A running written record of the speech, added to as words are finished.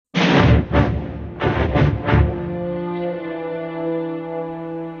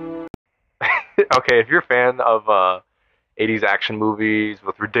okay, if you're a fan of 80s action movies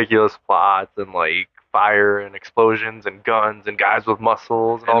with ridiculous plots and like fire and explosions and guns and guys with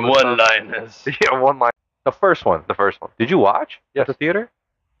muscles and all And this stuff. one-liners. Yeah, one line. The first one. The first one. Did you watch Yes. at the theater?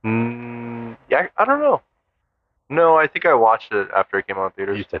 Yeah, I don't know. No, I think I watched it after it came out in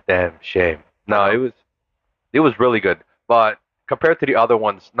theaters. It's a damn shame. No, it was really good, but compared to the other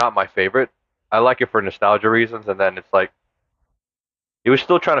ones, not my favorite. I like it for nostalgia reasons, and then it's like it was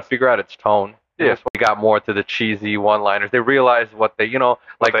still trying to figure out its tone. Yeah. We got more to the cheesy one-liners. They realized what they, Like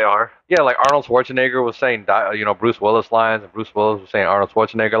like they are. yeah, like Arnold Schwarzenegger was saying, Bruce Willis lines, and Bruce Willis was saying Arnold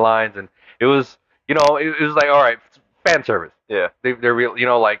Schwarzenegger lines, and it was, it was like, all right, fan service. Yeah. They're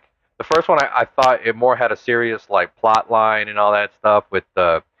real, like the first one. I thought it more had a serious like plot line and all that stuff with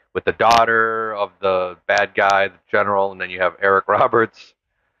the daughter of the bad guy, the general, and then you have Eric Roberts.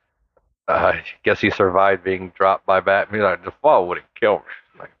 I guess he survived being dropped by Batman. Like, the fall wouldn't kill me.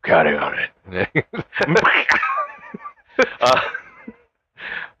 Like, got it on it.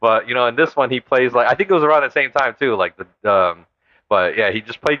 But in this one he plays like, I think it was around the same time too. Like but yeah, he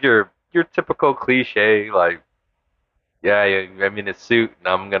just played your typical cliche like, yeah, I'm in a suit and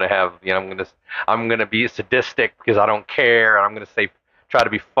I'm gonna have, I'm gonna be sadistic because I don't care, and I'm gonna try to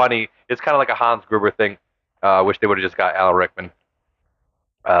be funny. It's kind of like a Hans Gruber thing. Wish they would have just got Alan Rickman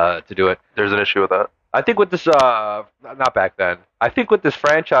to do it. There's an issue with that. I think with this, not back then. I think with this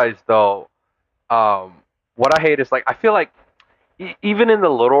franchise, though, what I hate is like I feel like even in the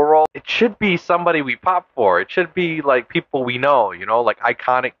little role, it should be somebody we pop for. It should be like people we know, like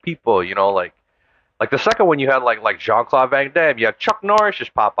iconic people, like the second one you had like Jean-Claude Van Damme, you had Chuck Norris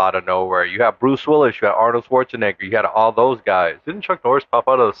just pop out of nowhere, you had Bruce Willis, you had Arnold Schwarzenegger, you had all those guys. Didn't Chuck Norris pop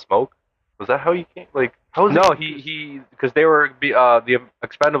out of the smoke? Was that how he came? Like, how was No, he because they were the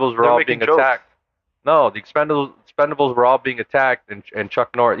Expendables were They're all making being jokes. attacked. No, the Expendables were all being attacked, and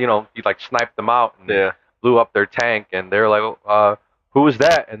Chuck Norris, he like sniped them out and Yeah. blew up their tank, and they're like, who was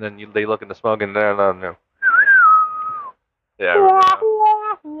that? And then they look in the smoke, and they're no. Yeah, I remember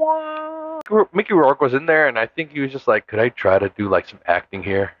that. Mickey Rourke was in there, and I think he was just like, could I try to do like some acting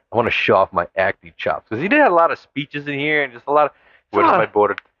here? I want to show off my acting chops, because he did a lot of speeches in here, and just a lot of. What is my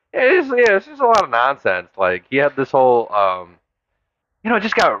border? It's just a lot of nonsense. Like he had this whole, it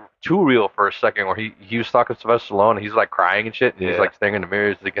just got too real for a second, where he was talking to Sylvester Stallone, and he's like crying and shit, and he's Yeah. like staring in the mirror,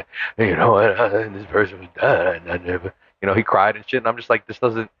 he's like, hey, you know what, this person was dead, and I never, he cried and shit, and I'm just like, this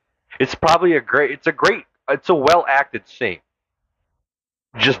doesn't. It's probably it's a well acted scene.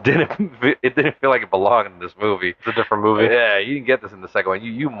 Just it didn't feel like it belonged in this movie. It's a different movie. Yeah, you didn't get this in the second one.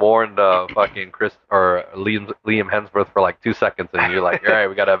 You mourned fucking Liam Hemsworth for like 2 seconds, and you're like, all right,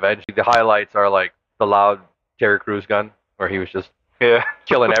 we gotta avenge. The highlights are like the loud Terry Crews gun, where he was just Yeah.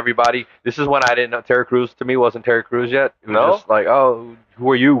 killing everybody. This is when I didn't know Terry Crews to me wasn't Terry Crews yet. It was No? just like, oh,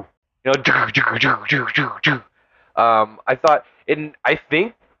 who are you? I thought, and I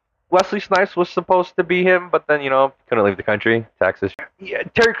think Wesley Snipes was supposed to be him, but then couldn't leave the country, Texas. Yeah,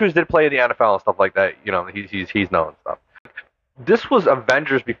 Terry Crews did play in the NFL and stuff like that. He's known stuff. This was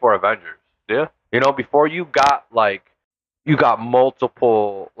Avengers before Avengers. Yeah. Before you got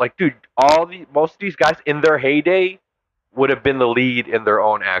multiple, like, dude, most of these guys in their heyday would have been the lead in their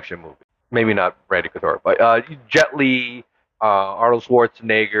own action movie. Maybe not Randy Couture, but Jet Li, Arnold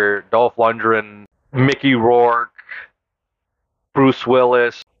Schwarzenegger, Dolph Lundgren, Mickey Rourke, Bruce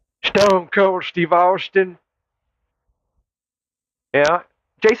Willis, Stone Cold Steve Austin. Yeah,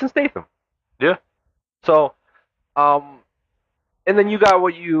 Jason Statham. Yeah. So, and then you got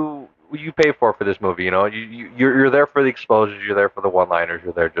what you pay for this movie. You're there for the explosions. You're there for the one-liners.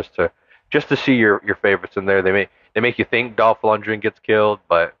 You're there just to see your favorites in there. They make you think Dolph Lundgren gets killed,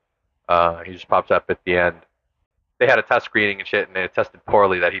 but he just pops up at the end. They had a test screening and shit, and it tested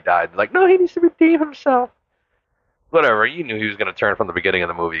poorly that he died. Like, no, he needs to redeem himself. Whatever, you knew he was going to turn from the beginning of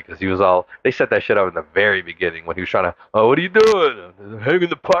the movie, because they set that shit up in the very beginning when he was trying to, oh, what are you doing? I'm hanging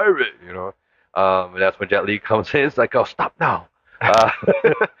the pirate, and that's when Jet Li comes in. It's like, oh, stop now.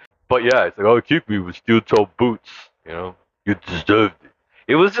 But yeah, it's like, oh, kick me with steel-toe boots, you deserved it.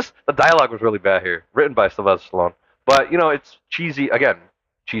 It was just, the dialogue was really bad here, written by Sylvester Stallone. But, it's cheesy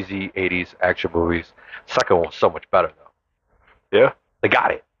 80s action movies. Second one was so much better, though. Yeah. They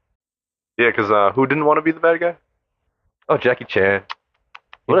got it. Yeah, because who didn't want to be the bad guy? Oh, Jackie Chan.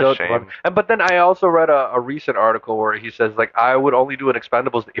 What a shame. But then I also read a recent article where he says, like, I would only do an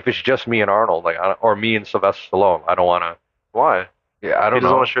Expendables if it's just me and Arnold, like, or me and Sylvester Stallone. I don't want to. Why? Yeah, I He don't doesn't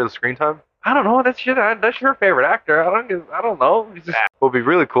know. want to share the screen time? I don't know. That's your favorite actor. I don't know. He's just, What would be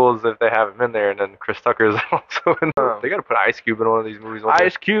really cool is if they have him in there, and then Chris Tucker is also in there. They got to put Ice Cube in one of these movies.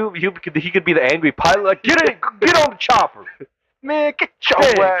 Ice Cube. He could be the angry pilot. Like, get on the chopper. Man, Get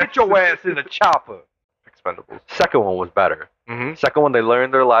your ass in the chopper. Expendables. Second one was better. Mm-hmm. Second one, they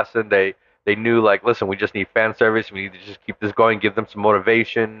learned their lesson. They knew, like, listen, we just need fan service. We need to just keep this going, give them some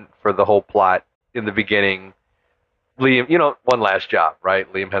motivation for the whole plot in the beginning. Liam, one last job,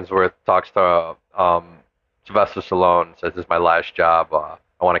 right? Liam Hemsworth talks to Sylvester Stallone, says, "This is my last job. I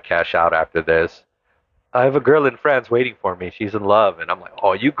want to cash out after this. I have a girl in France waiting for me. She's in love." And I'm like,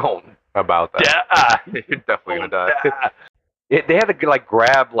 "Oh, you going About that. die? You're definitely gonna die. They had to like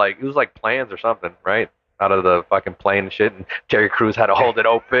grab like it was like plans or something, right? Out of the fucking plane and shit. And Terry Crews had to hold it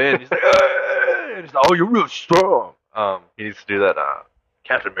open. He's like, and he's like, "Oh, you're real strong." He needs to do that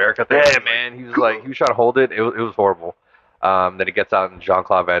Captain America thing. Yeah, man. He was trying to hold it. It was horrible. Then he gets out and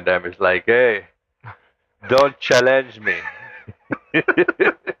Jean-Claude Van Damme is like, "Hey, don't challenge me."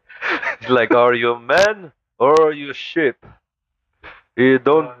 He's like, "Are you a man or are you a ship? You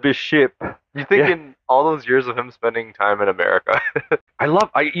don't be ship." You think in all those years of him spending time in America,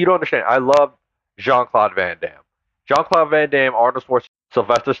 You don't understand. I love Jean-Claude Van Damme. Jean-Claude Van Damme, Arnold Schwarzenegger,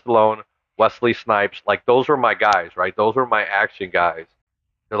 Sylvester Stallone, Wesley Snipes. Like, those were my guys, right? Those were my action guys.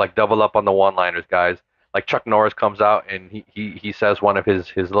 They're like double up on the one-liners guys. Like Chuck Norris comes out and he says one of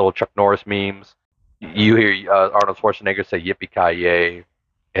his little Chuck Norris memes. You hear Arnold Schwarzenegger say "Yippee-ki-yay,"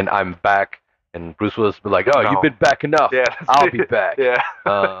 and "I'm back." And Bruce Willis be like, "Oh, you've been back enough. Yeah, I'll be back." Yeah.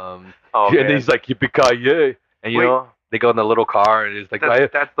 And he's like, "Yippee-ki-yay." And they go in the little car and it's like,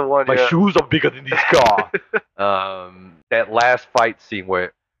 that's the one. my shoes are bigger than this car. That last fight scene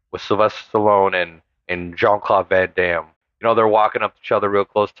with Sylvester Stallone and Jean-Claude Van Damme. They're walking up to each other real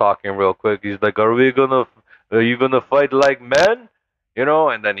close, talking real quick. He's like, "Are you gonna fight like men?"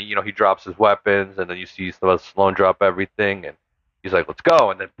 And then he drops his weapons, and then you see Sylvester Stallone drop everything, and he's like, "Let's go!"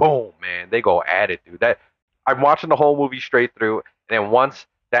 And then boom, man, they go at it, dude. I'm watching the whole movie straight through, and then once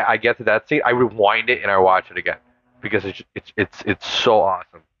that I get to that scene, I rewind it and I watch it again because it's so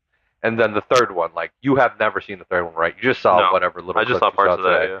awesome. And then the third one, like, you have never seen the third one, right? You just saw whatever little. I just saw parts of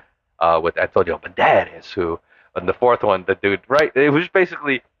that. Today, with Antonio Banderas, who, and the fourth one, the dude, right? It was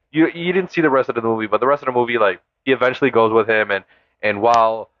basically you didn't see the rest of the movie, but the rest of the movie, like, he eventually goes with him, and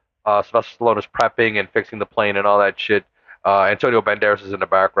while Sylvester Stallone is prepping and fixing the plane and all that shit, Antonio Banderas is in the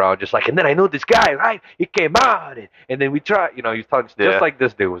background, just like, and then I know this guy, right? He came out, and then we tried, he's talking just like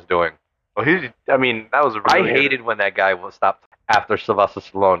this dude was doing. Well, that was a really I hated when that guy was stopped after Sylvester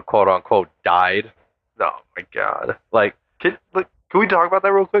Stallone, quote unquote, died. Oh my god! Like, can we talk about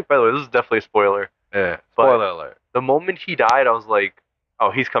that real quick? By the way, this is definitely a spoiler. Yeah, spoiler alert. The moment he died, I was like,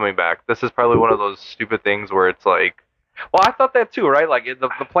 "Oh, he's coming back." This is probably one of those stupid things where it's like, well, I thought that too, right? Like, the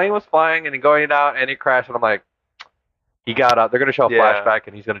plane was flying and going out, and it crashed, and I'm like, he got out. They're gonna show a flashback,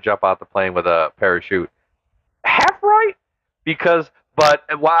 and he's gonna jump out the plane with a parachute. Half right, but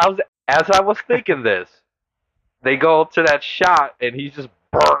while as I was thinking this, they go to that shot, and he's just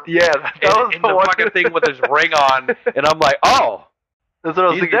burnt. Yeah, that was in the fucking thing with his ring on, and I'm like, oh, that's what I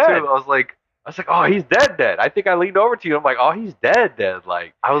was thinking too. I was like, oh, he's dead. I think I leaned over to you. I'm like, oh, he's dead.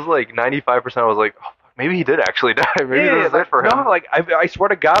 Like, I was like 95%. I was like, oh, maybe he did actually die. Maybe this is it for him. No, like, I swear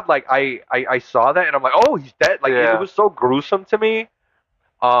to God, like, I saw that, and I'm like, oh, he's dead. Like, it was so gruesome to me.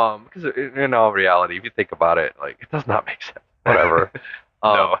 Because in all reality, if you think about it, like, it does not make sense. Whatever.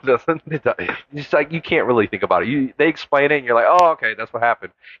 No, it doesn't. It's just like, you can't really think about it. They explain it, and you're like, oh, okay, that's what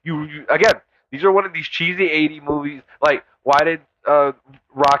happened. You again, these are one of these cheesy 80 movies. Like, why did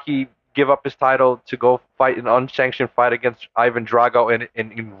Rocky give up his title to go fight an unsanctioned fight against Ivan Drago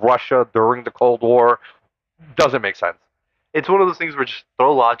in Russia during the Cold War? Doesn't make sense. It's one of those things where just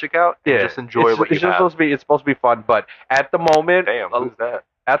throw logic out and just enjoy what you have. It's supposed to be fun, but at the moment, damn, who's that?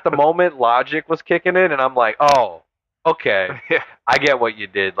 At the moment, logic was kicking in, and I'm like, oh, okay, I get what you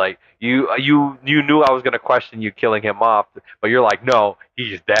did. Like, you knew I was gonna question you killing him off, but you're like, no,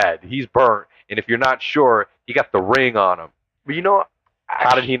 he's dead, he's burnt, and if you're not sure, he got the ring on him. But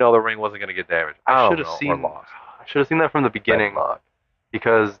how did he know the ring wasn't gonna get damaged? I should have seen that from the beginning.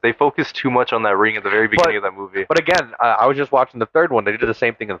 Because they focused too much on that ring at the very beginning of that movie. But again, I was just watching the third one. They did the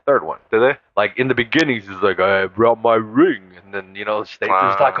same thing in the third one. Did they? Like, in the beginning, he's like, I brought my ring. And then,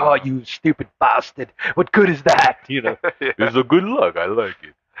 Statham's like, oh, you stupid bastard. What good is that? It's a good luck. I like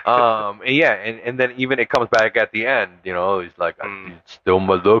it. And then even it comes back at the end, he's like, it's still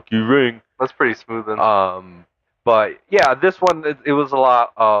my lucky ring. That's pretty smooth then. But, yeah, this one, it was a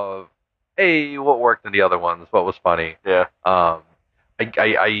lot of, hey, what worked in the other ones? What was funny? Yeah.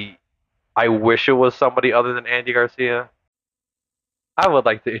 I wish it was somebody other than Andy Garcia. I would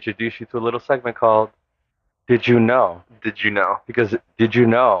like to introduce you to a little segment called Did You Know? Did you know? Because did you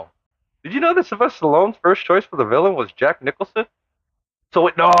know? Did you know that Sylvester Stallone's first choice for the villain was Jack Nicholson?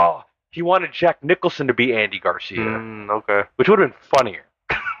 No, he wanted Jack Nicholson to be Andy Garcia, Okay. which would have been funnier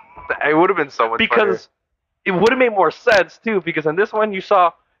It would have been so much funnier. because it would have made more sense too. Because in this one, you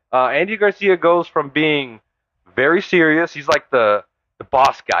saw Andy Garcia goes from being very serious. He's like the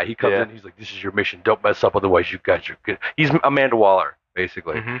boss guy. He comes in. He's like, "This is your mission. Don't mess up, otherwise you guys are good." He's Amanda Waller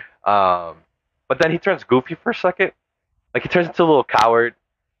basically. But then he turns goofy for a second. Like he turns into a little coward,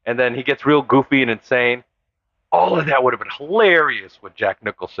 and then he gets real goofy and insane. All of that would have been hilarious with Jack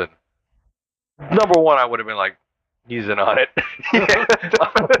Nicholson. Number one, I would have been like, he's in on it.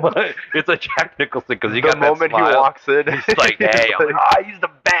 But it's a Jack Nicholson because he got that moment smile. he walks in, He's like, "Hey," I'm like, he's the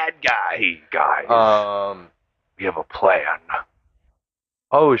bad guy. Hey, guys, we have a plan.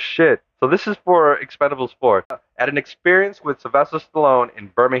 Oh shit! So this is for Expendables 4. At an experience with Sylvester Stallone in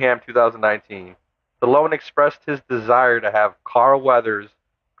Birmingham, 2019, Stallone expressed his desire to have Carl Weathers,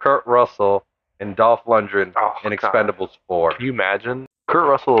 Kurt Russell, and Dolph Lundgren in Expendables 4. Can you imagine? Kurt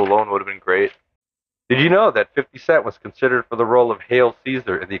Russell alone would have been great. Did you know that 50 Cent was considered for the role of Hail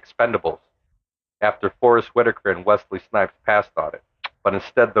Caesar in The Expendables after Forrest Whitaker and Wesley Snipes passed on it, but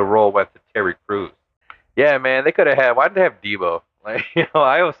instead the role went to Terry Crews? Yeah, man, they could have had. Why did they have Debo? Like,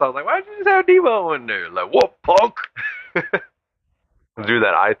 I always thought, like, why did you just have Debo in there? Like, what, punk? Do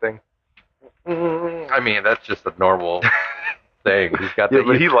that eye thing. I mean, that's just a normal thing. He's got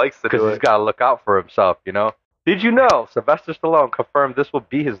but he likes to do it because he's got to look out for himself, you know. Did you know Sylvester Stallone confirmed this will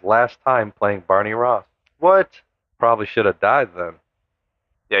be his last time playing Barney Ross? What? Probably should have died then.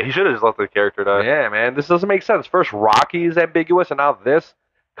 Yeah, he should have just let the character die. Yeah, man, this doesn't make sense. First, Rocky is ambiguous, and now this.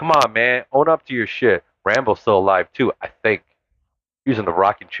 Come on, man, own up to your shit. Rambo's still alive too, I think. Using the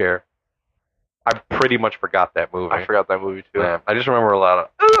rocking chair. I pretty much forgot that movie. I forgot that movie too. Man, I just remember a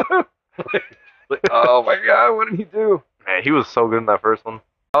lot of. Oh my god, what did he do? Man, he was so good in that first one.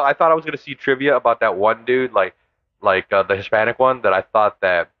 I thought I was gonna see trivia about that one dude, like the Hispanic one. That I thought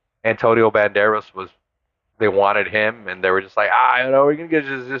that Antonio Banderas was. They wanted him, and they were just like, I don't know, we're gonna get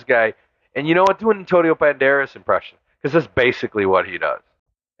this guy. And you know what? Do an Antonio Banderas impression, because that's basically what he does,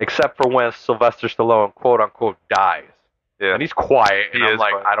 except for when Sylvester Stallone, quote unquote, dies. Yeah. And he's quiet, and I'm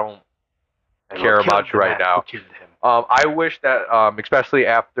like, quiet. I don't care about you right now. I wish that, especially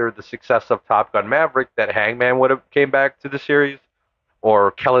after the success of Top Gun Maverick, that Hangman would have came back to the series, or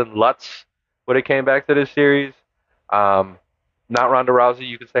Kellen Lutz would have came back to the series. Not Ronda Rousey,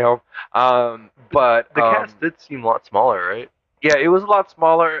 you can stay home. But the cast did seem a lot smaller, right? Yeah, it was a lot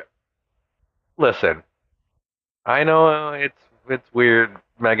smaller. Listen, I know it's weird.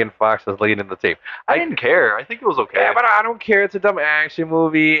 Megan Fox is leading the team. I didn't care. I think it was okay. Yeah, but I don't care. It's a dumb action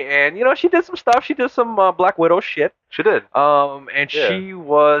movie, and you know she did some stuff. She did some Black Widow shit. She did. And she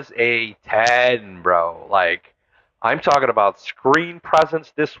was a 10, bro. Like, I'm talking about screen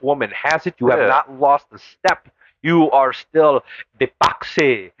presence. This woman has it. You have not lost a step. You are still the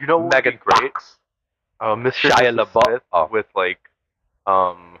Foxy. You know what Megan would be great? Fox. Mr. Shia LaBeouf with like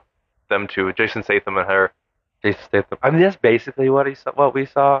them two, Jason Statham and her. Jason Statham. I mean, that's basically what we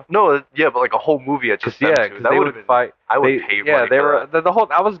saw. No, yeah, but like a whole movie at just them two. That would fight. I would pay money. Yeah, they for were the whole.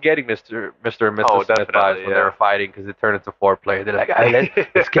 I was getting Mr. and Mrs. Smith vibes when they were fighting because it turned into foreplay. They're like,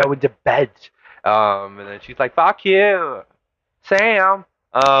 let's go into bed. And then she's like, "Fuck you, Sam."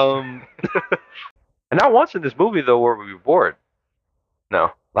 And not once in this movie though were we bored.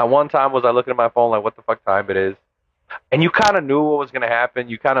 No. Not one time was I looking at my phone like, what the fuck time it is. And you kind of knew what was going to happen.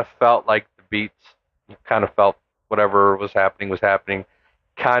 You kind of felt like the beats. You kind of felt whatever was happening was happening.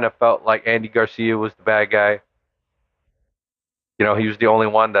 Kind of felt like Andy Garcia was the bad guy. You know, he was the only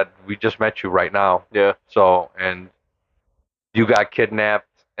one that we just met you right now. Yeah. So, and you got kidnapped.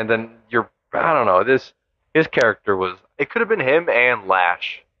 And then I don't know, his character was. It could have been him and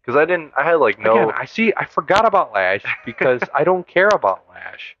Lash. Because I had like no... Again, I forgot about Lash because I don't care about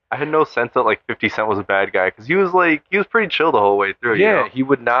Lash. I had no sense that like 50 Cent was a bad guy because he was pretty chill the whole way through. Yeah, you know? He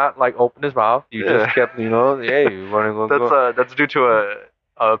would not like open his mouth. You just kept, hey, you want to go? That's due to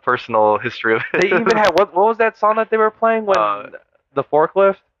a personal history of it. They even had, what was that song that they were playing when the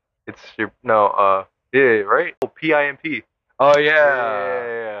forklift? It's right? Oh, PIMP. Oh,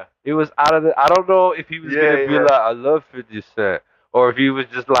 yeah. It was out of I don't know if he was going to be like, I love 50 Cent. Or if he was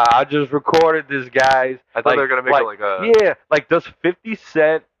just like, I just recorded this, guys. I thought they were going to make it like a... Yeah, like, does 50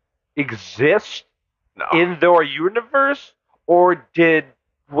 Cent exist in their universe? Or did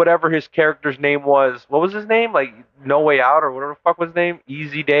whatever his character's name was, what was his name? Like, No Way Out or whatever the fuck was his name?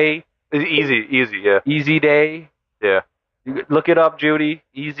 Easy Day? Easy, yeah. Easy Day? Yeah. Look it up, Judy.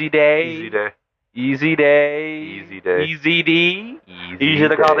 Easy Day. Easy Day. Easy Day. Easy Day. Easy D. You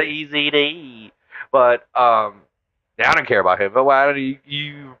should have called it Easy D. But, I don't care about him, but why don't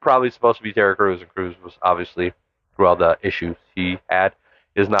you probably supposed to be Terry Crews, and Crews was obviously through all the issues he had.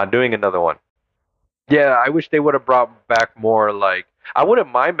 is not doing another one. Yeah, I wish they would have brought back more like I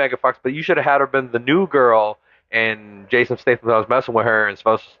wouldn't mind Megan Fox, but you should have had her been the new girl and Jason Statham was messing with her and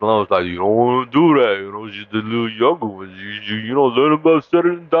Sylvester Stallone was like, you don't want to do that, she's the little younger one. Learn about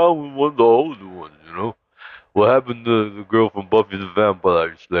settling down with one of the older ones. What happened to the girl from Buffy the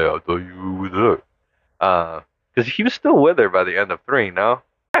Vampire Slayer? I thought you were with her. Because he was still with her by the end of 3, no?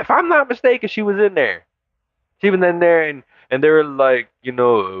 If I'm not mistaken, she was in there. She was in there, and they were like, what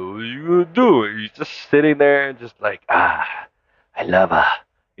are you gonna do? And he's just sitting there and just like, I love her.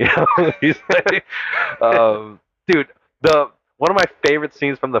 He's like, dude, the one of my favorite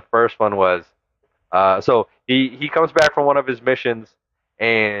scenes from the first one was, so he comes back from one of his missions,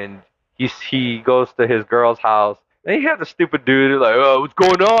 and he goes to his girl's house, and he had the stupid dude like, oh, what's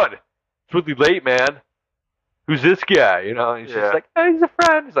going on? It's really late, man. Who's this guy? And she's like, oh, he's a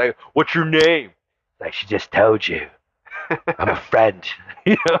friend. He's like, what's your name? Like, she just told you. I'm a friend.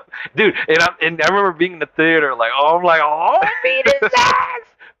 Dude, and I remember being in the theater like, oh, beat his ass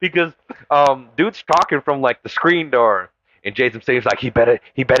because dude's talking from like the screen door, and Jason Statham's like, he better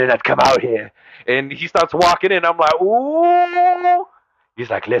not come out here, and he starts walking in. I'm like, ooh. He's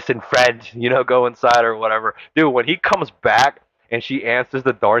like, listen, friend, go inside or whatever. Dude, when he comes back and she answers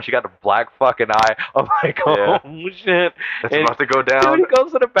the door and she got a black fucking eye, I'm like, oh shit. It's about to go down. Dude, he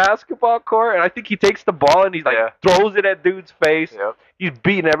goes to the basketball court and I think he takes the ball and he's like throws it at dude's face. Yep. He's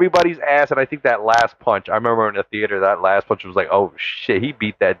beating everybody's ass, and I think that last punch, I remember in the theater, that last punch was like, oh shit, he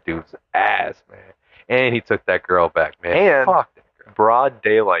beat that dude's ass, man. And he took that girl back, man. And fuck that girl. Broad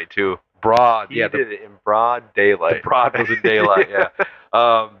daylight too. Broad, He did it in broad daylight. The broad was in daylight, yeah.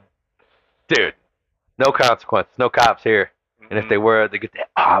 Dude, no consequence, no cops here. And if they were, they get their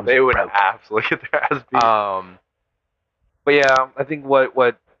arms They would broken. absolutely get their ass beat. But yeah, I think why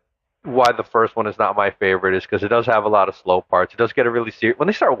the first one is not my favorite is because it does have a lot of slow parts. It does get a really serious when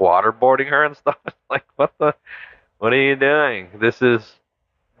they start waterboarding her and stuff. Like, what are you doing?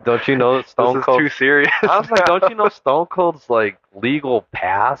 Don't you know that Stone Cold? This is too serious. I was like, don't you know Stone Cold's like legal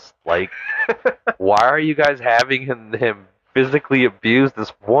past? Like, why are you guys having him physically abuse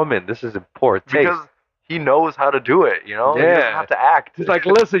this woman? This is in poor taste. Because he knows how to do it, Yeah. He doesn't have to act. He's like,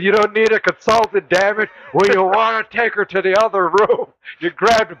 listen, you don't need a consultant, damn it. When you want to take her to the other room, you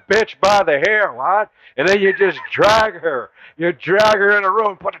grab the bitch by the hair, what? And then you just drag her. You drag her in a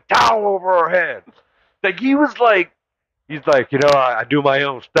room, put a towel over her head. Like, he's like, I do my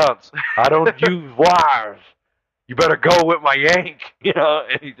own stunts. I don't use wires. You better go with my yank,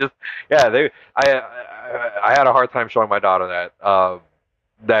 And he just, I had a hard time showing my daughter that.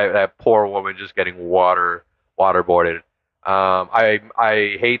 That poor woman just getting waterboarded.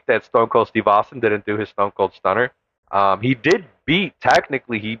 I hate that Stone Cold Steve Austin didn't do his Stone Cold Stunner. He beat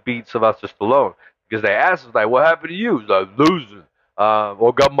Sylvester Stallone because they asked him like, what happened to you? He's like, losing.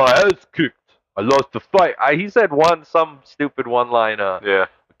 Or got my ass kicked. I lost the fight. He said some stupid one-line.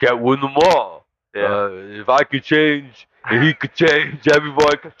 Can't win them all. Yeah. If I could change, and he could change,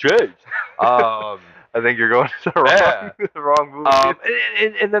 everybody could change. I think you're going to the wrong movie.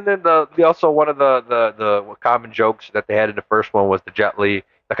 And then also one of the common jokes that they had in the first one was the Jet Li,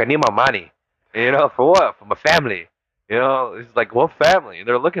 like, I need my money. For what? For my family. He's like, what family? And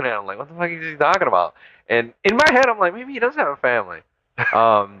they're looking at him like, what the fuck is he talking about? And in my head, I'm like, maybe he does have a family.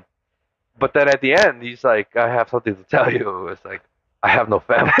 But then at the end, he's like, I have something to tell you. It's like, I have no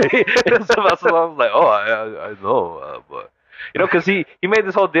family. And so I was like, oh, I know, but. Because he made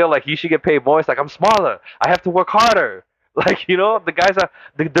this whole deal like he should get paid more. It's like, I'm smaller. I have to work harder. Like, the guys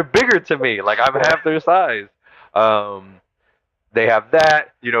they're bigger to me. Like, I'm half their size. They have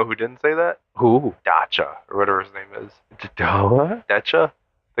that. You know who didn't say that? Who? Dacha, or whatever his name is. What? Dacha?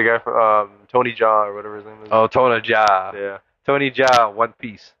 The guy from Tony Jaa, or whatever his name is. Oh, Tony Jaa. Yeah. Tony Jaa, One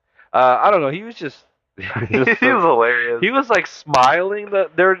Piece. I don't know. He was just... he was hilarious. He was like smiling.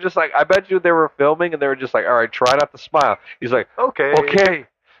 They were just like, I bet you they were filming and they were just like, all right, try not to smile. He's like, okay.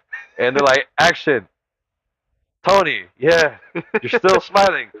 And they're like, action. Tony, yeah, you're still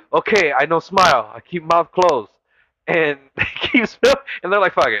smiling. Okay, I know smile. I keep mouth closed. And they keep filming, and they're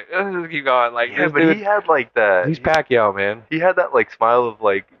like, fuck it. Let's just keep going. Like, yeah, but dude, he had like that. He's Pacquiao, man. He had that like smile of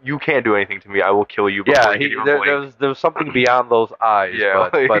like, you can't do anything to me. I will kill you. Yeah, there was something beyond those eyes. Yeah,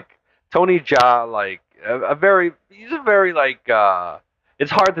 but Tony Jaa, like, he's a very like, it's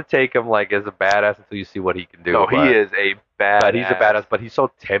hard to take him like as a badass until you see what he can do. No, he is a badass. But he's a badass, but he's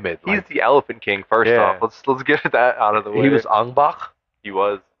so timid. He's the Elephant King. First off, let's get that out of the way. He was Angbach. He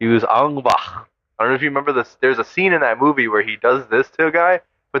was Angbach. I don't know if you remember this. There's a scene in that movie where he does this to a guy,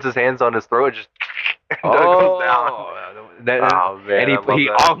 puts his hands on his throat, and just goes down. Oh man! And he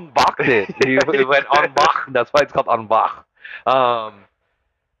Angbached it. He went Angbach. That's why it's called Angbach.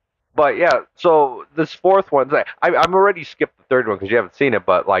 But yeah, so this fourth one, I'm already skipped the third one because you haven't seen it.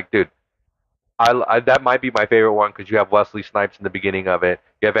 But like, dude, that might be my favorite one because you have Wesley Snipes in the beginning of it.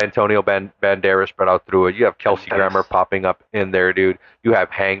 You have Antonio Banderas spread out through it. You have Kelsey Grammer popping up in there, dude. You have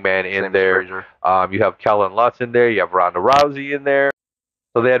Hangman in there. You have Kellen Lutz in there. You have Ronda Rousey in there.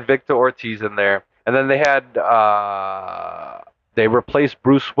 So they had Victor Ortiz in there, and then they replaced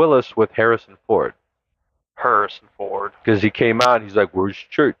Bruce Willis with Harrison Ford. Harrison Ford. Because he came out and he's like, "Where's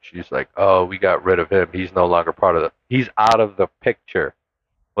church?" He's like, "Oh, we got rid of him. He's no longer part of the. He's out of the picture."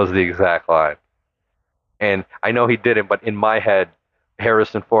 Was the exact line. And I know he didn't, but in my head,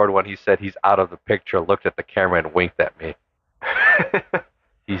 Harrison Ford, when he said he's out of the picture, looked at the camera and winked at me.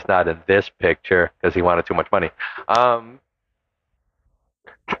 He's not in this picture because he wanted too much money.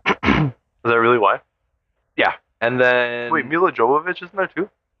 Is that really why? Yeah. And then wait, Mila Jovovich isn't there too?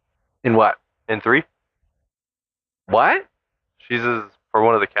 In what? In 3? What? She's for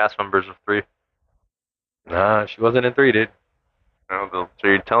one of the cast members of 3. Nah, she wasn't in 3, dude. No, so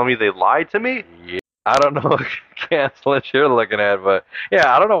you're telling me they lied to me? Yeah. I don't know what cancel it you're looking at, but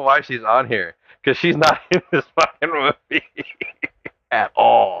yeah, I don't know why she's on here because she's not in this fucking movie at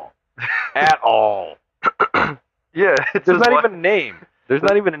all. At all. Yeah, there's not even a name. There's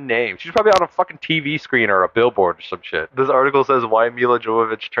not even a name. She's probably on a fucking TV screen or a billboard or some shit. This article says why Mila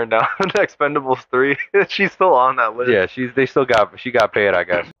Jovovich turned down Expendables 3. She's still on that list. Yeah, she got paid, I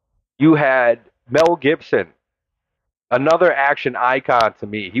guess. You had Mel Gibson, another action icon to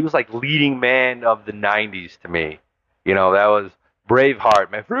me. He was like leading man of the 90s to me. You know, that was Braveheart,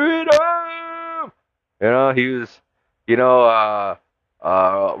 man. Freedom! You know, he was,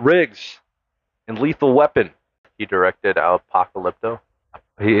 Riggs in Lethal Weapon. He directed Apocalypto.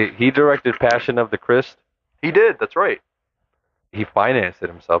 He directed Passion of the Christ. He did, that's right. He financed it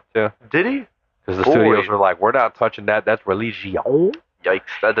himself, too. Did he? Because the studios were like, we're not touching that. That's religion. Yikes,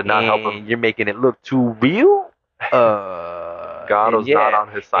 that did not help him. You're making it look too real. God was not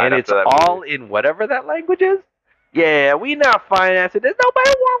on his side. And it's all movie. In whatever that language is. Yeah, we not financing. There's nobody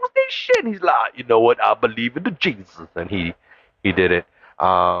wrong with this shit. And he's like, you know what? I believe in the Jesus, and he did it.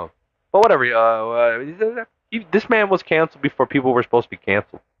 But whatever. This man was canceled before people were supposed to be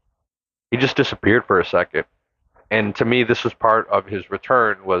canceled. He just disappeared for a second, and to me, this was part of his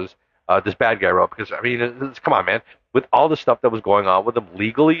return. Was this bad guy role? Because I mean, come on, man. With all the stuff that was going on with him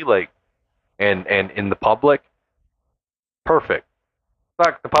legally, like, and in the public, perfect.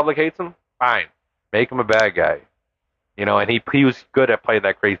 Fuck, the public hates him. Fine, make him a bad guy. You know, and he was good at playing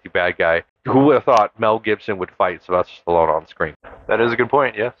that crazy bad guy. Who would have thought Mel Gibson would fight Sylvester Stallone on screen? That is a good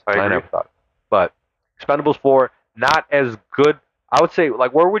point. Yes, I agree. Never thought. But Expendables 4, not as good. I would say,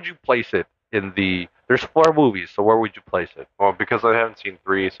 like, where would you place it in the? There's 4 movies, so where would you place it? Well, because I haven't seen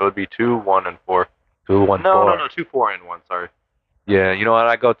 3, so it'd be 2, 1, and 4. 2, 1, 4. No, 2, 4, and 1. Sorry. Yeah, you know what?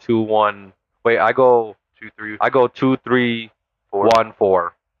 I go 2, 1. Wait, I go 2, 3. I go 2, 3, 4. 1,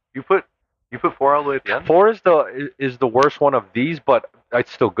 4. You put 4 all the way at the end. 4 is the worst one of these, but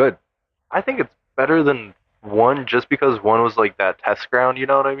it's still good. I think it's better than 1 just because 1 was like that test ground. You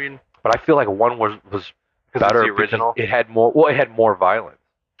know what I mean? But I feel like 1 was better. The original. It had more. Well, it had more violence.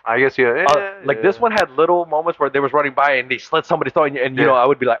 I guess yeah. Like this one had little moments where they was running by and they slit somebody's throat, and you know I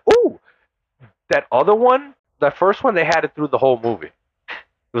would be like, ooh. That other one, that first one, they had it through the whole movie.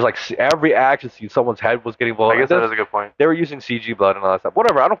 It was like every action scene, someone's head was getting blown. I guess that is a good point. They were using CG blood and all that stuff.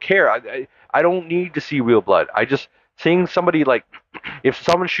 Whatever, I don't care. I don't need to see real blood. I just seeing somebody like, if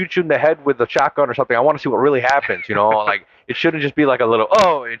someone shoots you in the head with a shotgun or something, I want to see what really happens. You know, like it shouldn't just be like a little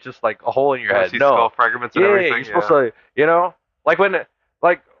it's just like a hole in your head. No, skull fragments and everything. You're supposed to, you know, like remember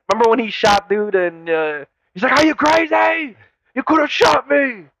when he shot dude and he's like, "Are you crazy? You could have shot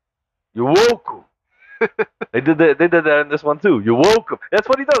me. You're welcome." They did that in this one too. You're welcome. That's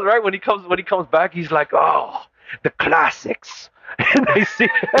what he does, right? When he comes back, he's like, "Oh, the classics." And they see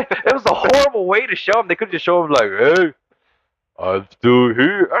it was a horrible way to show him. They could just show him like, "Hey, I'm still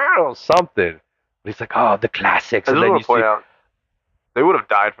here." I don't know, something. But he's like, "Oh, the classics." I just want to point out, they would have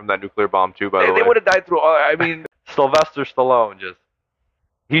died from that nuclear bomb too. By the way, they would have died through. I mean, Sylvester Stallone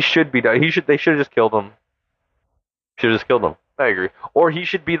he should be done. They should have just killed him. Should have just killed him. I agree. Or he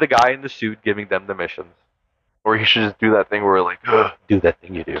should be the guy in the suit giving them the missions. Or he should just do that thing where like, do that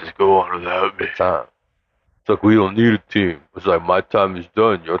thing you do. Just go on without me. It's like, we don't need a team. It's like, my time is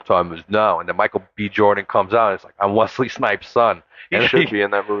done, your time is now. And then Michael B. Jordan comes out and it's like, I'm Wesley Snipes' son. He should be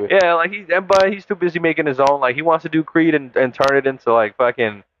in that movie. Yeah, like but he's too busy making his own. Like he wants to do Creed and turn it into like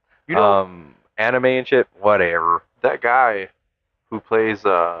fucking anime and shit. Whatever. That guy who plays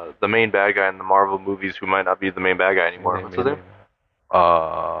the main bad guy in the Marvel movies, who might not be the main bad guy anymore. What's his name?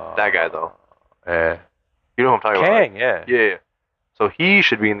 That guy though. Yeah. You know who I'm talking about? Kang, yeah. Yeah. So he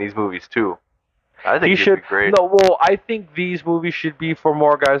should be in these movies too. I think He he'd should. be great. No, well, I think these movies should be for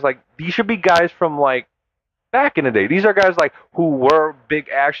more guys like these should be guys from like back in the day. These are guys like who were big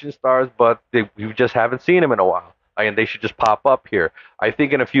action stars, but we just haven't seen them in a while. And they should just pop up here. I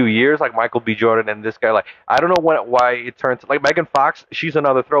think in a few years, like Michael B. Jordan and this guy, like I don't know why it turns like Megan Fox. She's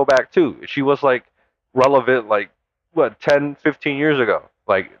another throwback too. She was like relevant like what 10, 15 years ago.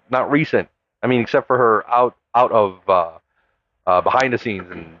 Like not recent. I mean, except for her out of behind the scenes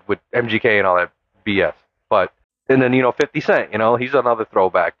and with MGK and all that BS. But and then 50 Cent, he's another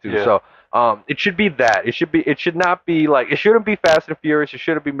throwback too. Yeah. So it should be that. It should not be like it shouldn't be Fast and Furious. It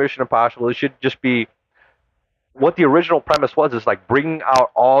shouldn't be Mission Impossible. It should just be what the original premise was is like bringing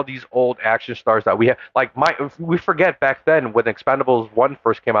out all these old action stars that we have. Like we forget back then when Expendables 1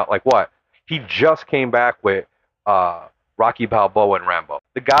 first came out, like what? He just came back with Rocky Balboa and Rambo.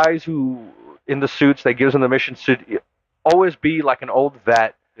 The guys who in the suits that gives them the mission should always be like an old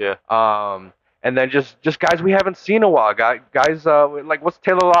vet. Yeah. And then just guys we haven't seen in a while. Guys like what's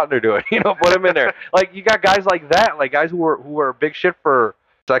Taylor Lautner doing? Put him in there. Like you got guys like that, like guys who are big shit for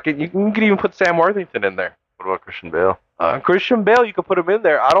a second. You can even put Sam Worthington in there. What about Christian Bale? Christian Bale, you could put him in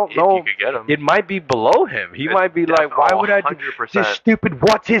there. I don't know. If you could get him. It might be below him. He might be like, why would I do 100%. this stupid?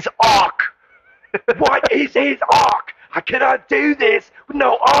 What's his arc? What is his arc? I cannot do this with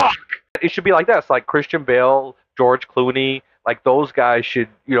no arc. It should be like that. It's like Christian Bale, George Clooney, like those guys should,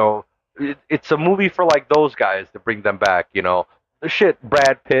 it's a movie for like those guys to bring them back, The shit,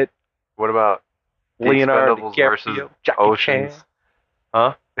 Brad Pitt. What about Leonardo Expendables DiCaprio, versus Jackie Oceans? Chan.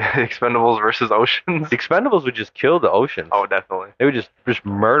 Huh? Expendables versus Oceans? The Expendables would just kill the Oceans. Oh, definitely. They would just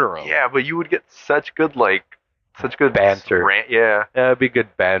murder them. Yeah, but you would get such good banter. Yeah. Yeah, it'd be good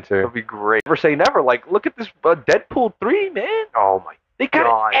banter. That'd be great. Never say never. Like, look at this Deadpool 3, man. Oh my They got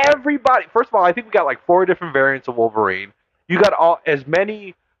God. everybody. First of all, I think we got like 4 different variants of Wolverine. You got as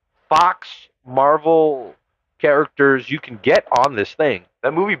many Fox, Marvel characters you can get on this thing.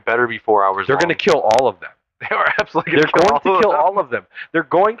 That movie better be 4 hours They're long. going to kill all of them. They are absolutely They're gonna going to kill them. all of them. They're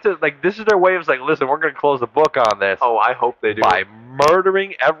going to, like, this is their way of like, listen, we're going to close the book on this. Oh, I hope they do. By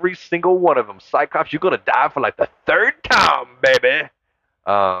murdering every single one of them. Cyclops, you're going to die for like the 3rd time, baby.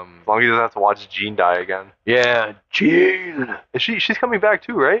 As long as he doesn't have to watch Jean die again. Yeah, Jean. She's coming back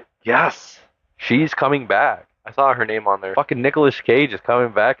too, right? Yes. She's coming back. I saw her name on there. Fucking Nicolas Cage is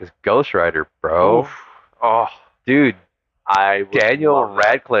coming back as Ghost Rider, bro. Oof. Oh, dude. I would Daniel love that.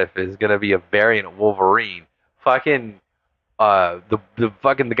 Radcliffe is gonna be a variant of Wolverine. Fucking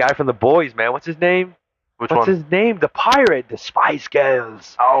the guy from The Boys, man. What's his name? What's What's his name? The pirate, the Spice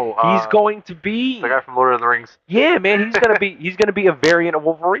Girls. Oh, He's going to be the guy from Lord of the Rings. Yeah, man. He's gonna be a variant of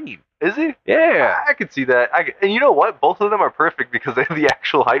Wolverine. Is he? Yeah. I could see that. And you know what? Both of them are perfect because they have the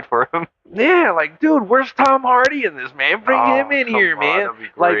actual height for him. Yeah, like, dude, where's Tom Hardy in this, man? Bring him in come here, on, man. that'd be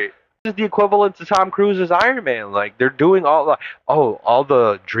great. Like, this is the equivalent to Tom Cruise's Iron Man. Like, they're doing all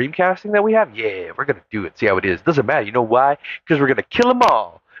the dream casting that we have. Yeah, we're gonna do it. See how it is. Doesn't matter. You know why? Because we're gonna kill them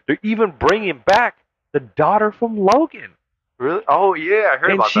all. They're even bringing back the daughter from Logan. Really? Oh yeah, I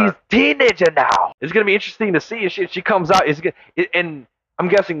heard about she's that. teenager now. It's gonna be interesting to see. She comes out. And I'm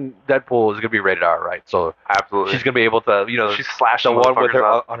guessing Deadpool is gonna be rated R, right? So absolutely, she's gonna be able to, she's slashing the one with her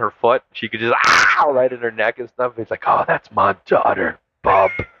up on her foot. She could just right in her neck and stuff. It's like, oh, that's my daughter, Bob.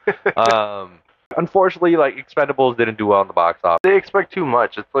 Unfortunately, like Expendables didn't do well in the box office. They expect too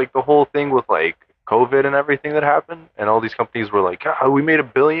much. It's like the whole thing with like COVID and everything that happened, and all these companies were like, oh, we made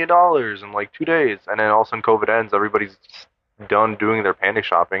 $1 billion in like 2 days, and then all of a sudden COVID ends, everybody's done doing their panic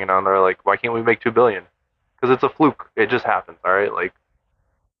shopping, and now they're like, why can't we make $2 billion? Because it's a fluke. It just happens. All right, like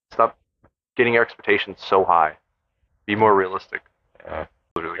stop getting your expectations so high. Be more realistic. Yeah.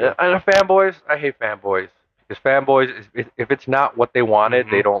 Really good. And fanboys, I hate fanboys. Because fanboys, if it's not what they wanted,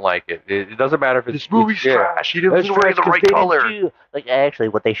 they don't like it. It doesn't matter if it's... This movie's trash. He didn't It's wear trash the 'cause right they didn't color. do- Like, actually,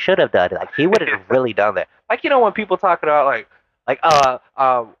 what they should have done, like, he wouldn't have really done that. Like, when people talk about,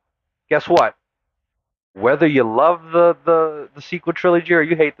 guess what? Whether you love the sequel trilogy or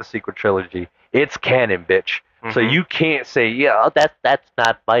you hate the sequel trilogy, it's canon, bitch. So you can't say, yeah, that's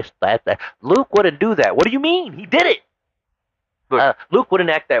not my that Luke wouldn't do that. What do you mean? He did it. Look, Luke wouldn't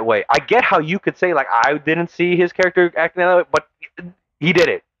act that way. I get how you could say, like, I didn't see his character acting that way, but he did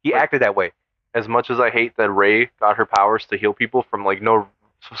it. He acted that way. As much as I hate that Rey got her powers to heal people from like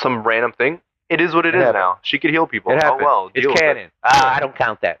some random thing, it is what it is now. She could heal people. It happened. Oh well, it's deal with canon. it. I don't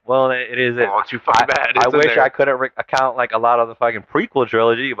count that. Well, it is. Oh, it's too fucking bad. I It's in wish there. I couldn't account like a lot of the fucking prequel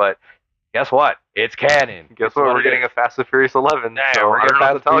trilogy, but guess what? It's canon. Guess what? We're getting a Fast and Furious 11. Yeah, so we're I getting don't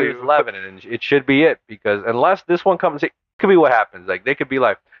know what Fast to tell and Furious you. 11, and it should be it, because unless this one comes, it could be what happens. Like, they could be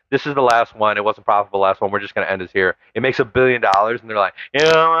like, this is the last one. It wasn't profitable last one. We're just gonna end this here. It makes $1 billion, and they're like, you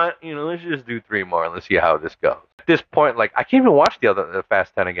know what? Let's just do 3 more and let's see how this goes. At this point, like I can't even watch the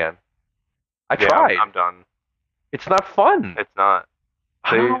Fast 10 again. I tried. I'm done. It's not fun. It's not.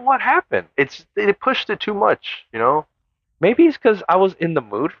 I don't know what happened. They pushed it too much, Maybe it's because I was in the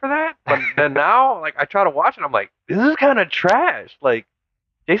mood for that. But then now, like, I try to watch it, I'm like, this is kind of trash. Like,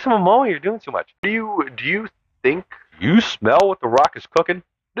 Jason Momoa, you're doing too much. Do you think You smell what The Rock is cooking?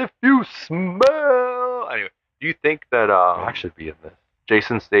 if you smell anyway? Do you think that Rock should be in this.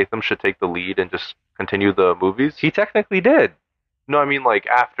 Jason Statham should take the lead and just continue the movies? He technically did. No, I mean like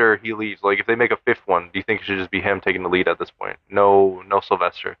after he leaves. Like if they make a 5th one, do you think it should just be him taking the lead at this point? No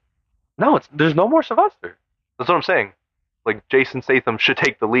Sylvester. No, there's no more Sylvester. That's what I'm saying. Like Jason Statham should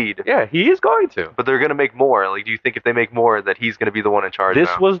take the lead. Yeah, he is going to. But they're gonna make more. Like, do you think if they make more that he's gonna be the one in charge? This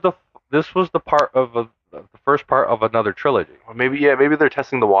now? was the part of the first part of another trilogy. Or maybe they're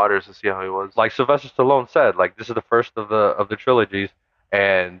testing the waters to see how he was. Like Sylvester Stallone said, like this is the first of the trilogies,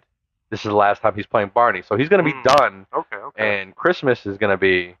 and this is the last time he's playing Barney. So he's gonna be done. Okay. And Christmas is gonna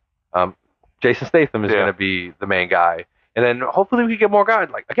be Jason Statham is gonna be the main guy, and then hopefully we can get more guys.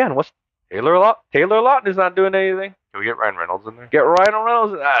 Like again, what's Taylor Lautner is not doing anything. Can we get Ryan Reynolds in there? Get Ryan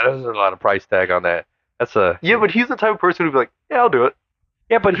Reynolds. There's a lot of price tag on that. That's a but he's the type of person who'd be like, yeah, I'll do it.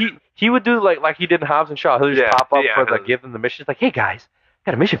 Yeah, but he would do like he did in Hobbs and Shaw. He'll just pop up for give them the mission. It's like, hey guys,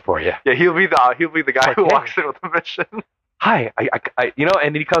 got a mission for you. Yeah, he'll be the guy who walks in with the mission. Hi, I and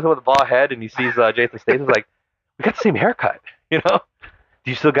then he comes in with a bald head and he sees Jason Statham's like, we got the same haircut, Do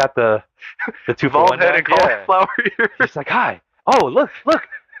you still got the 2 for bald 1 head and cauliflower ear? He's like, hi. Oh, look,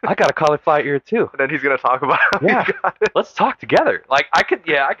 I got a cauliflower ear too. And then he's gonna talk about how he got it. Let's talk together. Like I could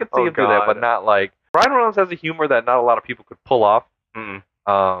see him do that, but not like Ryan Reynolds has a humor that not a lot of people could pull off. Mm-mm.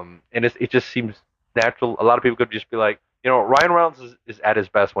 And it just seems natural. A lot of people could just be like, Ryan Reynolds is at his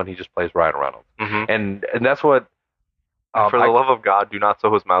best when he just plays Ryan Reynolds, and that's what. For the love of God, do not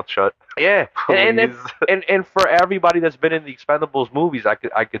sew his mouth shut. Yeah, and for everybody that's been in the Expendables movies, I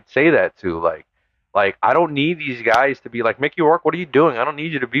could say that too. Like I don't need these guys to be like, Mickey Rourke, what are you doing? I don't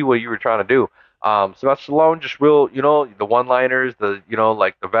need you to be what you were trying to do. Sylvester Stallone, just real, the one-liners,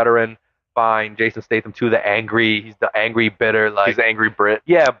 like the veteran. Fine. Jason Statham too, he's the angry, bitter, like he's the angry Brit.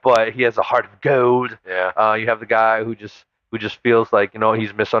 Yeah, but he has a heart of gold. Yeah. You have the guy who just feels like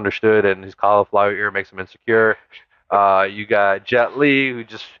he's misunderstood and his cauliflower ear makes him insecure. You got Jet Li who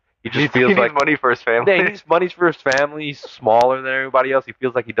he feels like money for his family. Yeah, he needs money for his family. He's smaller than everybody else. He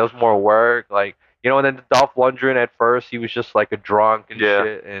feels like he does more work. Like and then Dolph Lundgren at first he was just like a drunk and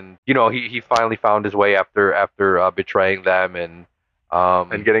shit, and he finally found his way after betraying them and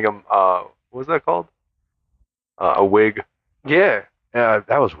getting him what was that called? A wig. Yeah, that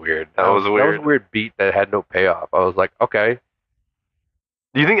was weird. That was weird. That was a weird beat that had no payoff. I was like, okay.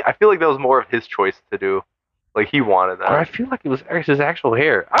 Do you think? I feel like that was more of his choice to do. Like he wanted that. Or I feel like it was his actual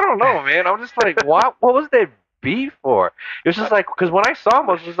hair. I don't know, man. I'm just like, what was that beat for? It was just like, because when I saw him,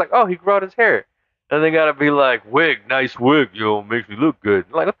 I was just like, oh, he grew out his hair. And they gotta be like, wig, nice wig, makes me look good.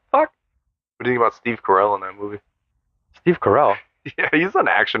 I'm like, what the fuck? What do you think about Steve Carell in that movie? Steve Carell? Yeah, he's on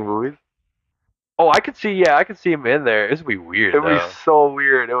action movies. Oh, I could see him in there. This would be weird. It would be so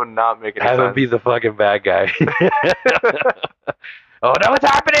weird. It would not make any sense. Have him be the fucking bad guy. Oh, no, what's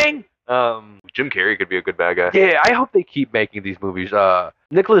happening? Jim Carrey could be a good bad guy. Yeah, I hope they keep making these movies.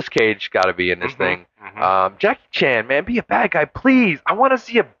 Nicolas Cage got to be in this thing. Jackie Chan, man, be a bad guy, please. I want to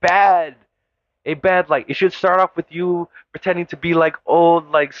see a bad, like, it should start off with you pretending to be, like, old,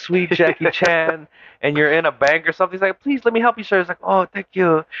 like, sweet Jackie Chan, and you're in a bank or something. He's like, please, let me help you, sir. He's like, oh, thank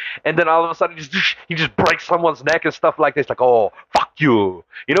you. And then all of a sudden, he just breaks someone's neck and stuff like this. Like, oh, fuck you.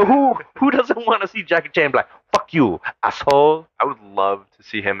 Who doesn't want to see Jackie Chan be like, fuck you, asshole? I would love to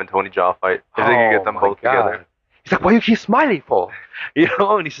see him and Tony Jaa fight. If they could get them both together. He's like, why you keep smiling for?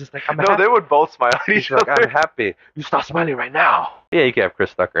 And he's just like, I'm happy. No, they would both smile at each other. Like, I'm happy. You stop smiling right now. Yeah, you can have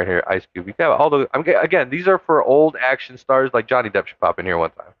Chris Tucker in here, Ice Cube. You can have all the. Again, these are for old action stars. Like Johnny Depp should pop in here one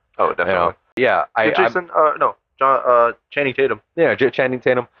time. Oh, definitely. Yeah, Channing Tatum. Yeah, Channing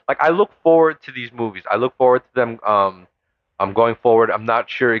Tatum. Like, I look forward to these movies. I look forward to them. I'm going forward. I'm not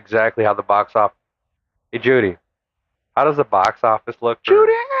sure exactly how the box office. Hey, Judy, how does the box office look for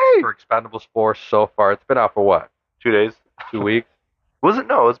Expendables 4 so far? It's been out for what? 2 days? 2 weeks? Was it?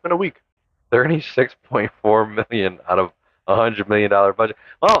 No, it's been a week. $36.4 million out of $100 million budget.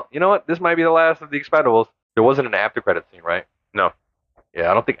 Well, you know what? This might be the last of the Expendables. There wasn't an after credit scene, right? No. Yeah,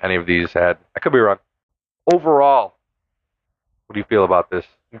 I don't think any of these had. I could be wrong. Overall, what do you feel about this?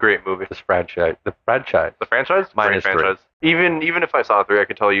 Great movie. This franchise. The franchise? The franchise? Great franchise. Even if I saw 3, I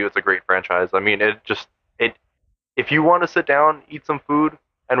can tell you it's a great franchise. I mean, if you want to sit down, eat some food,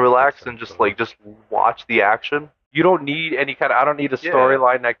 and relax and just watch the action. You don't need any kind of. I don't need a Yeah.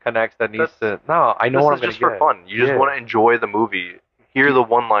 storyline that connects. That needs to. No, I know This what is I'm gonna just for get. fun. You just Yeah. want to enjoy the movie, hear the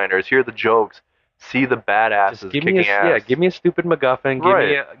one-liners, hear the jokes, see the Just badasses give me a kicking ass. give me a stupid MacGuffin.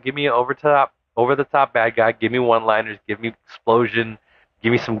 Right. Give me an over the top bad guy. Give me one-liners. Give me explosion.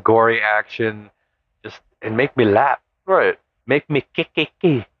 Give me some gory action. Just and make me laugh. Right. Make me kick.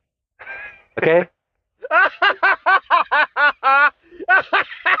 Okay.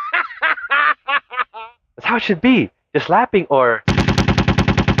 That's how it should be. Just laughing or that's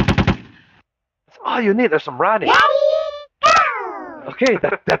all you need. There's some rhyming. Okay,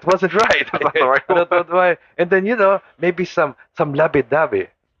 that wasn't right. That's not the right one. And then maybe some lovey-dovey.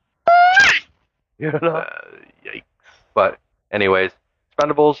 You know. Yikes. But anyways,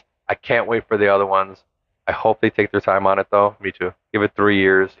 Expendables. I can't wait for the other ones. I hope they take their time on it though. Me too. Give it 3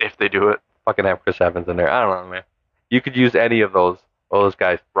 years. If they do it. Fucking have Chris Evans in there. I don't know, man. You could use any of those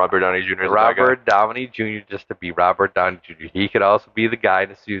guys. Robert Downey Jr. is Robert Downey Jr. just to be Robert Downey Jr. He could also be the guy in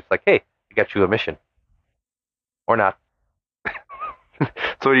the suit. Like, hey, I got you a mission, or not.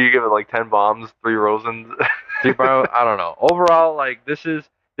 So do you give it like 10 bombs, 3 Rosens? I don't know. Overall, like this is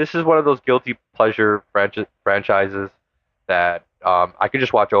one of those guilty pleasure franchises that I could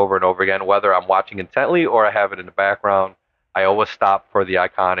just watch over and over again, whether I'm watching intently or I have it in the background. I always stop for the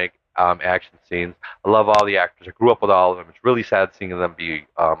iconic action scenes. I love all the actors. I grew up with all of them. It's really sad seeing them be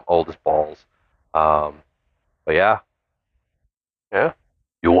old as balls. But yeah. Yeah.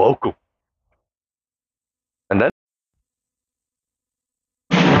 You're welcome. And then